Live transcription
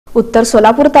उत्तर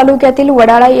सोलापूर तालुक्यातील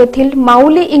वडाळा येथील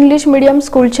माऊली इंग्लिश मीडियम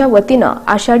स्कूलच्या वतीनं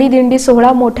आषाढी दिंडी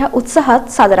सोहळा मोठ्या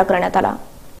उत्साहात साजरा करण्यात आला।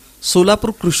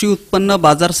 सोलापूर कृषी उत्पन्न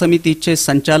बाजार समितीचे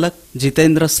संचालक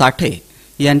जितेंद्र साठे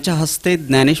यांच्या हस्ते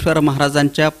ज्ञानेश्वर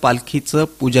महाराजांच्या पालखीचं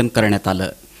पूजन करण्यात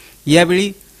आलं।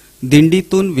 यावेळी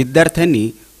दिंडीतून विद्यार्थ्यांनी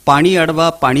पाणी अडवा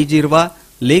पाणी जिरवा,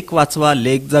 लेक वाचवा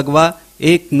लेक जगवा,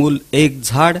 एक मूल एक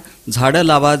झाड, झाडं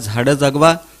लावा झाडं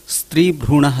जगवा, स्त्री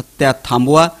भ्रूण हत्या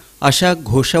थांबवा अशा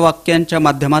घोषवाक्यांच्या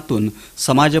माध्यमातून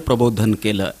समाज प्रबोधन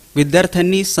केलं।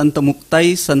 विद्यार्थ्यांनी संत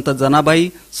मुक्ताई, संत जनाबाई,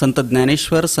 संत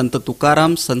ज्ञानेश्वर, संत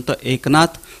तुकाराम, संत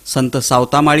एकनाथ, संत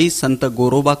सावतामाळी, संत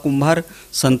गोरोबा कुंभार,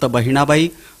 संत बहिणाबाई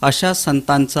अशा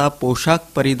संतांचा पोशाख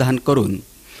परिधान करून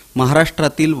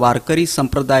महाराष्ट्रातील वारकरी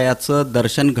संप्रदायाचं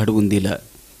दर्शन घडवून दिलं।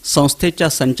 संस्थेच्या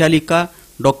संचालिका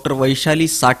डॉक्टर वैशाली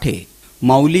साठे,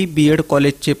 माऊली बीएड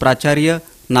कॉलेजचे प्राचार्य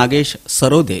नागेश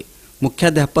सरोदे,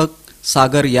 मुख्याध्यापक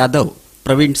सागर यादव,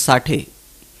 प्रवीण साठे,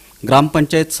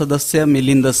 ग्रामपंचायत सदस्य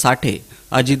मिलिंद साठे,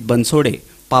 अजित बनसोडे,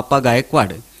 पापा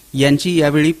गायकवाड यांची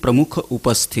यावेळी प्रमुख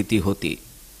उपस्थिती होती।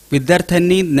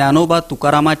 विद्यार्थ्यांनी ज्ञानोबा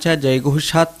तुकारामाच्या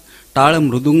जयघोषात टाळ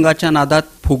मृदुंगाच्या नादात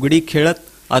फुगडी खेळत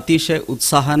अतिशय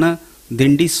उत्साहानं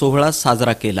दिंडी सोहळा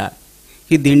साजरा केला।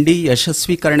 ही दिंडी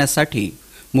यशस्वी करण्यासाठी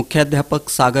मुख्याध्यापक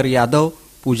सागर यादव,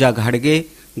 पूजा घाडगे,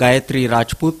 गायत्री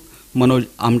राजपूत, मनोज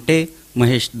आमटे,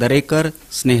 महेश दरेकर,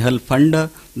 स्नेहल फंड,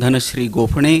 धनश्री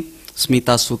गोफणे,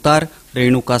 स्मिता सुतार,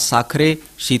 रेणुका साखरे,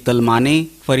 शीतल माने,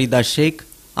 फरीदा शेख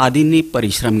आदींनी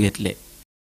परिश्रम घेतले।